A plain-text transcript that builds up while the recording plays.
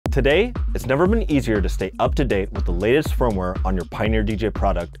Today, it's never been easier to stay up to date with the latest firmware on your Pioneer DJ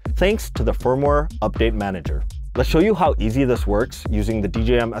product thanks to the Firmware Update Manager. Let's show you how easy this works using the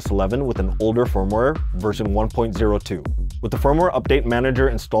DJM S11 with an older firmware, version 1.02. With the Firmware Update Manager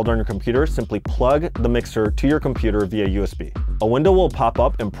installed on your computer, simply plug the mixer to your computer via USB. A window will pop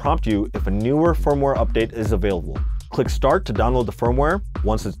up and prompt you if a newer firmware update is available. Click Start to download the firmware.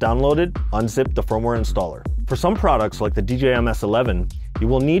 Once it's downloaded, unzip the firmware installer. For some products like the DJM S11, you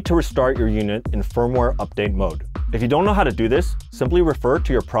will need to restart your unit in firmware update mode. If you don't know how to do this, simply refer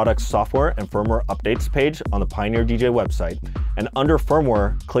to your product's software and firmware updates page on the Pioneer DJ website, and under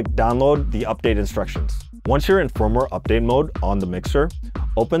firmware, click Download the update instructions. Once you're in firmware update mode on the mixer,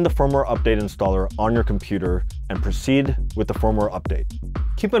 open the firmware update installer on your computer and proceed with the firmware update.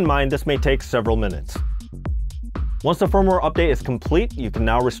 Keep in mind this may take several minutes. Once the firmware update is complete, you can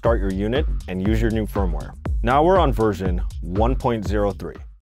now restart your unit and use your new firmware. Now we're on version 1.03.